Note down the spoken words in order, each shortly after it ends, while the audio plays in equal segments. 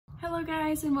Hello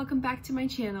guys, and welcome back to my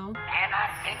channel. And I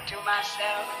think to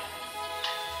myself,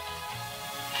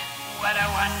 what a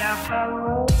wonderful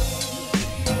world.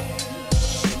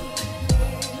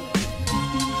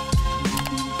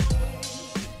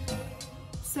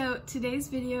 So today's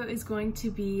video is going to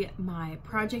be my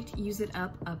Project Use It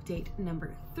Up update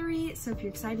number 3. So if you're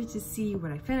excited to see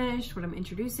what I finished, what I'm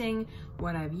introducing,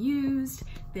 what I've used,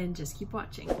 then just keep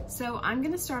watching. So I'm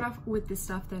gonna start off with the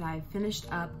stuff that I've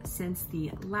finished up since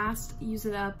the last Use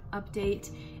It Up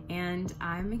update, and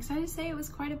I'm excited to say it was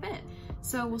quite a bit.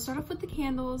 So we'll start off with the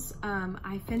candles.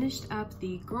 I finished up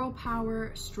the Girl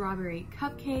Power Strawberry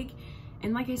Cupcake.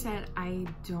 And like I said, I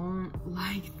don't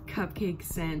like cupcake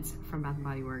scents from Bath &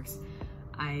 Body Works.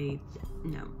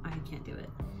 No, I can't do it.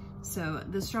 So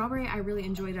the strawberry I really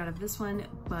enjoyed out of this one,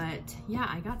 but yeah,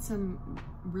 I got some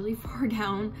really far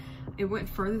down. It went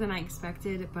further than I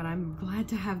expected, but I'm glad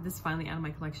to have this finally out of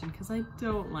my collection because I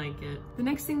don't like it. The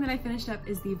next thing that I finished up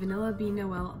is the Vanilla Bean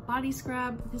Noel Body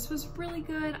Scrub. This was really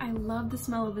good. I love the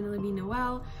smell of Vanilla Bean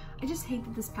Noel. I just hate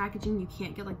that this packaging, you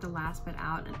can't get like the last bit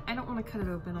out, and I don't want to cut it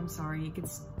open, I'm sorry. It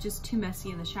gets just too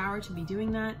messy in the shower to be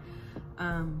doing that.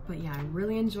 But yeah, I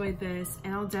really enjoyed this,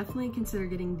 and I'll definitely consider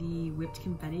getting the whipped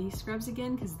confetti scrubs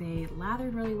again because they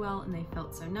lathered really well and they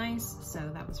felt so nice, so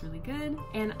that was really good.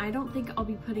 And I don't think I'll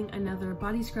be putting another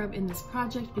body scrub in this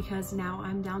project because now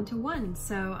I'm down to 1,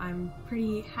 so I'm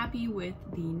pretty happy with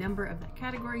the number of that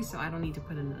category, so I don't need to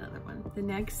put in another one. The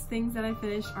next things that I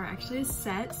finished are actually a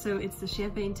set, so it's the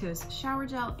Champagne Toast Shower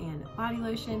Gel and Body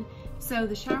Lotion. So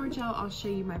the shower gel, I'll show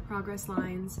you my progress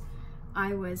lines.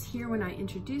 I was here when I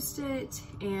introduced it,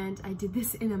 and I did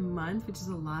this in a month, which is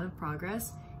a lot of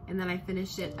progress. And then I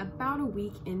finished it about a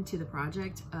week into the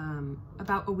project,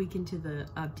 about a week into the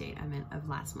update, I meant, of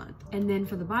last month. And then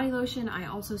for the body lotion, I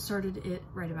also started it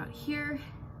right about here,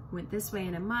 went this way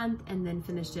in a month, and then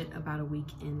finished it about a week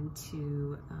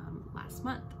into last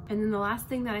month. And then the last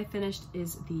thing that I finished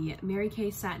is the Mary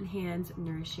Kay Satin Hands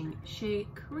Nourishing Shea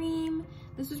Cream.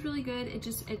 This was really good.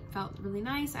 It felt really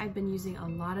nice. I've been using a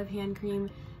lot of hand cream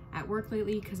at work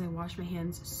lately because I wash my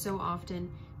hands so often,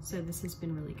 so this has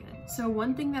been really good. So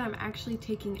one thing that I'm actually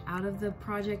taking out of the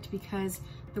project, because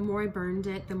the more I burned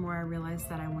it, the more I realized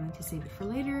that I wanted to save it for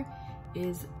later,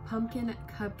 is Pumpkin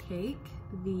Cupcake,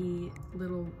 the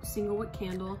little single wick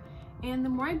candle. And the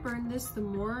more I burned this, the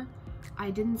more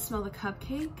I didn't smell the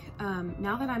cupcake.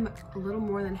 Now that I'm a little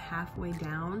more than halfway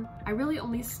down, I really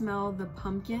only smell the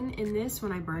pumpkin in this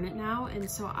when I burn it now, and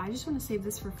so I just want to save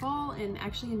this for fall and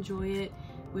actually enjoy it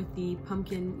with the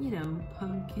pumpkin, you know,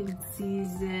 pumpkin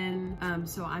season.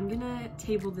 So I'm gonna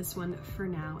table this one for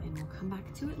now and we'll come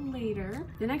back to it later.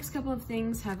 The next couple of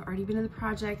things have already been in the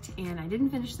project and I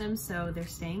didn't finish them, so they're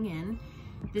staying in.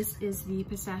 This is the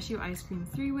Pistachio Ice Cream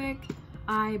 3-wick.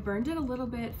 I burned it a little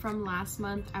bit from last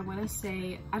month. I wanna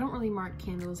say, I don't really mark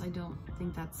candles. I don't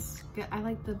think that's good. I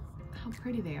like how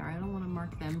pretty they are. I don't wanna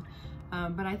mark them.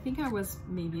 But I think I was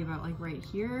maybe about like right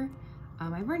here.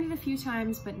 I burned it a few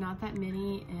times, but not that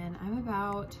many, and I'm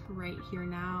about right here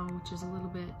now, which is a little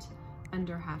bit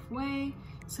under halfway.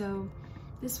 So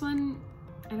this one,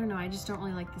 I don't know, I just don't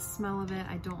really like the smell of it.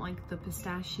 I don't like the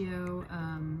pistachio,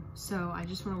 so I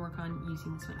just want to work on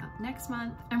using this one up next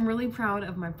month. I'm really proud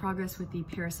of my progress with the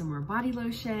Paris Amour body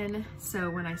lotion. So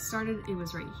when I started, it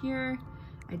was right here.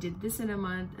 I did this in a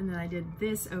month, and then I did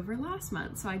this over last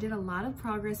month. So I did a lot of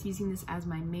progress using this as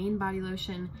my main body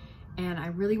lotion. And I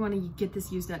really want to get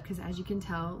this used up because, as you can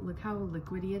tell, look how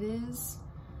liquidy it is.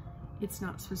 It's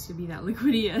not supposed to be that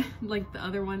liquidy like the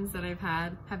other ones that I've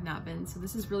had have not been. So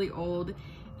this is really old.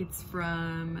 It's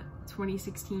from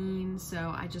 2016,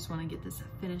 so I just want to get this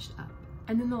finished up.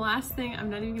 And then the last thing, I'm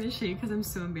not even going to show you because I'm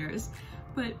so embarrassed,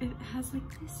 but it has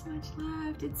like this much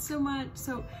left. It's so much.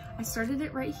 So I started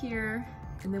it right here,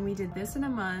 and then we did this in a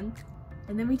month.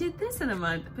 And then we did this in a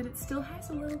month, but it still has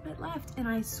a little bit left. And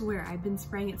I swear, I've been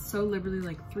spraying it so liberally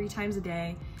like 3 times a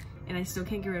day, and I still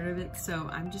can't get rid of it. So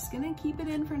I'm just gonna keep it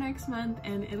in for next month,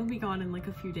 and it'll be gone in like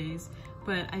a few days.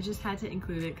 But I just had to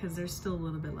include it because there's still a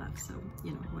little bit left, so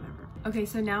you know, whatever. Okay,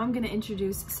 so now I'm gonna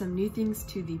introduce some new things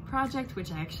to the project,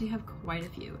 which I actually have quite a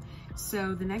few.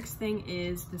 So the next thing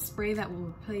is the spray that will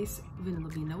replace Vanilla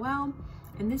Bean Noel,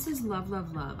 and this is Love,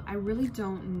 Love, Love. I really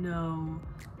don't know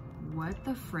what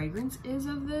the fragrance is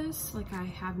of this. Like, I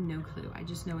have no clue. I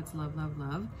just know it's Love, Love,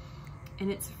 Love,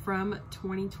 and it's from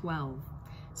 2012.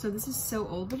 So this is so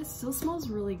old, but it still smells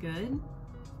really good.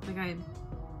 Like, I'm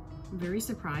very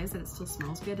surprised that it still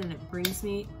smells good, and it brings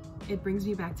me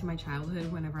back to my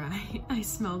childhood whenever I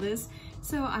smell this.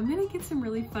 So I'm gonna get some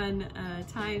really fun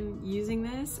time using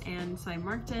this, and so I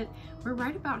marked it. We're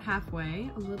right about halfway,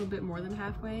 a little bit more than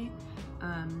halfway.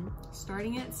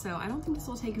 starting it, so I don't think this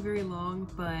will take very long,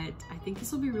 but I think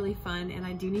this will be really fun, and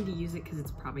I do need to use it because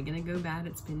it's probably gonna go bad.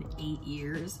 It's been 8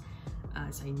 years,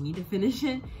 so I need to finish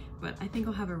it, but I think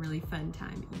I'll have a really fun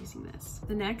time using this.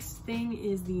 The next thing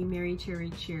is the Mary Cherry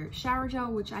Cheer Shower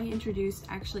Gel, which I introduced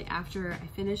actually after I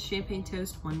finished Champagne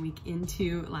Toast 1 week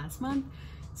into last month.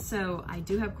 So I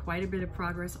do have quite a bit of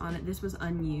progress on it. This was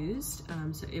unused,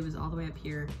 so it was all the way up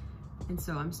here. And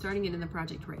so I'm starting it in the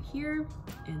project right here.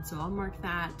 And so I'll mark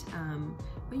that.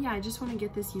 But yeah, I just want to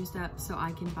get this used up so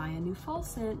I can buy a new fall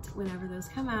scent whenever those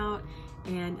come out.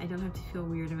 And I don't have to feel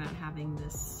weird about having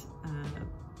this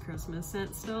Christmas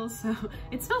scent still. So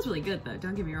it smells really good though,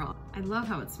 don't get me wrong. I love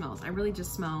how it smells. I really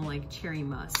just smell like cherry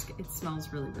musk. It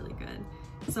smells really, really good.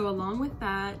 So along with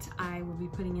that, I will be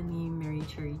putting in the Mary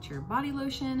Cherry Cheer body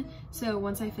lotion. So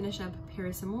once I finish up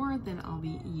Paris Amour, then I'll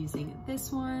be using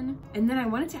this one. And then I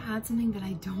wanted to add something that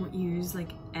I don't use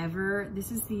like ever.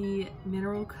 This is the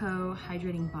Mineral Co.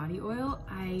 Hydrating Body Oil.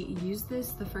 I used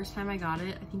this the first time I got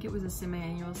it. I think it was a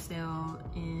semi-annual sale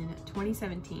in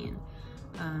 2017.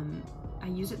 I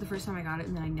used it the first time I got it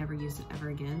and then I never used it ever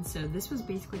again. So this was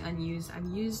basically unused. I've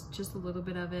used just a little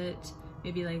bit of it,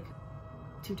 maybe like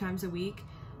 2 times a week.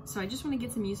 So I just want to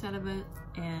get some use out of it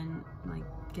and like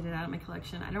get it out of my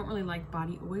collection. I don't really like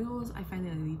body oils. I find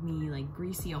that they leave me like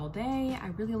greasy all day. I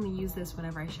really only use this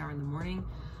whenever I shower in the morning.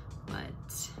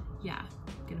 But yeah,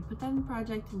 I'm gonna put that in the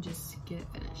project and just get it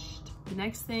finished. The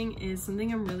next thing is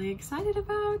something I'm really excited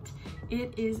about.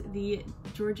 It is the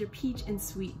Georgia Peach and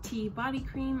Sweet Tea Body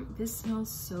Cream. This smells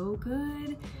so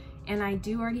good. And I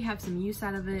do already have some use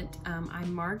out of it. I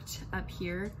marked up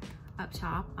here, up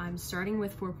top. I'm starting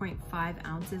with 4.5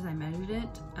 ounces. I measured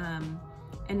it,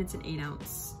 and it's an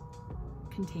 8-ounce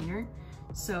container.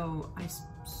 So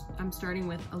I'm starting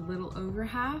with a little over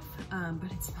half,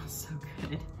 but it smells so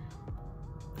good.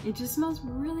 It just smells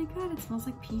really good. It smells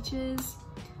like peaches.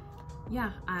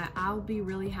 Yeah, I'll be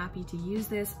really happy to use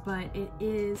this, but it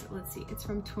is, let's see, it's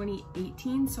from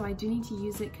 2018, so I do need to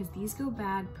use it because these go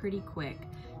bad pretty quick.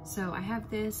 So I have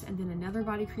this and then another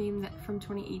body cream that from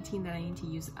 2018 that I need to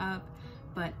use up,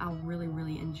 but I'll really,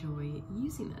 really enjoy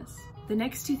using this. The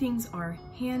next 2 things are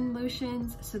hand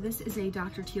lotions. So this is a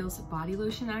Dr. Teal's body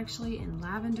lotion actually in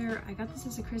lavender. I got this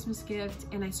as a Christmas gift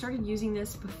and I started using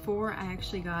this before I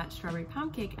actually got Strawberry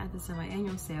Pound Cake at the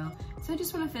semi-annual sale. So I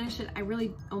just want to finish it. I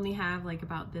really only have like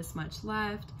about this much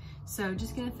left. So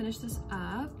just gonna finish this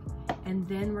up and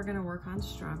then we're gonna work on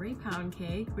Strawberry Pound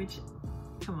Cake, which,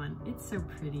 come on, it's so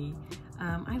pretty.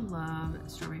 I love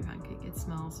Strawberry Pound Cake. It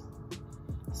smells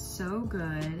so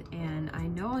good and I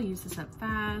know I'll use this up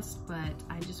fast, but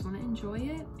I just want to enjoy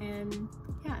it, and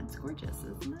yeah, it's gorgeous,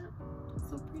 isn't it? It's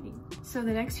so pretty. So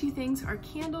the next few things are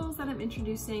candles that I'm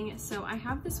introducing. So I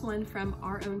have this one from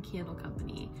Our Own Candle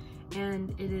Company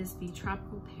and it is the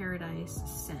Tropical Paradise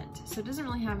scent. So it doesn't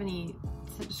really have any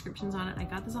scent descriptions on it. I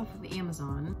got this off of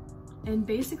Amazon. And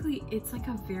basically it's like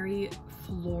a very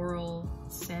floral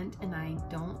scent and I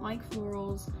don't like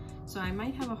florals. So I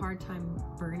might have a hard time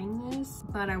burning this,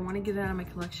 but I want to get it out of my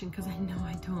collection because I know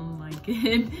I don't like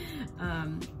it.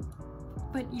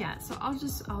 But yeah, so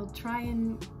I'll try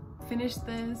and finish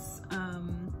this. I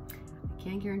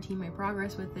can't guarantee my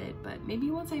progress with it, but maybe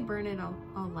once I burn it,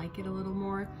 I'll like it a little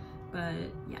more.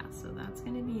 But yeah, so that's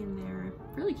gonna be in there.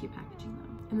 Really cute packaging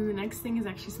though. And then the next thing is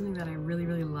actually something that I really,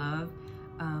 really love.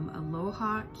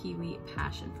 Aloha Kiwi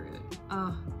Passion Fruit.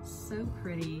 Oh, so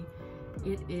pretty.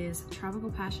 It is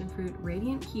Tropical Passion Fruit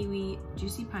Radiant Kiwi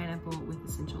Juicy Pineapple with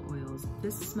Essential Oils.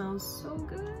 This smells so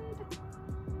good.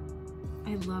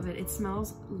 I love it. It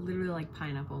smells literally like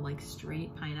pineapple, like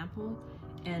straight pineapple.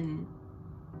 And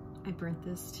I burnt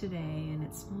this today and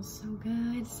it smells so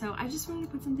good. So I just wanted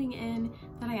to put something in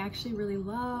that I actually really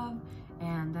love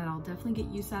and that I'll definitely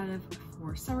get use out of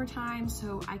for summertime,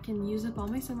 so I can use up all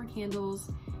my summer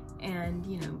candles and,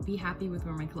 you know, be happy with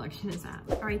where my collection is at.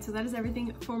 All right, so that is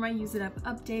everything for my Use It Up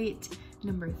update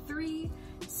number 3.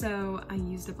 So I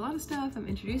used up a lot of stuff, I'm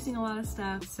introducing a lot of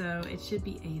stuff, so it should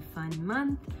be a fun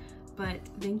month. But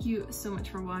thank you so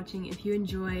much for watching. If you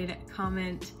enjoyed,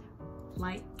 comment,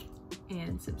 like,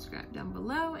 and subscribe down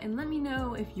below, and let me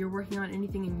know if you're working on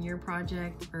anything in your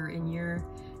project or in your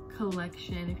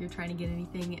collection, if you're trying to get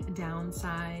anything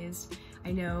downsized.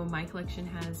 I know my collection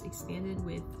has expanded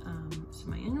with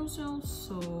semi-annual sales,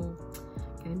 so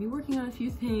I'm gonna be working on a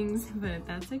few things, but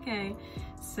that's okay.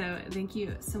 So thank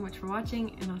you so much for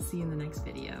watching, and I'll see you in the next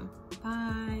video.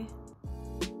 Bye.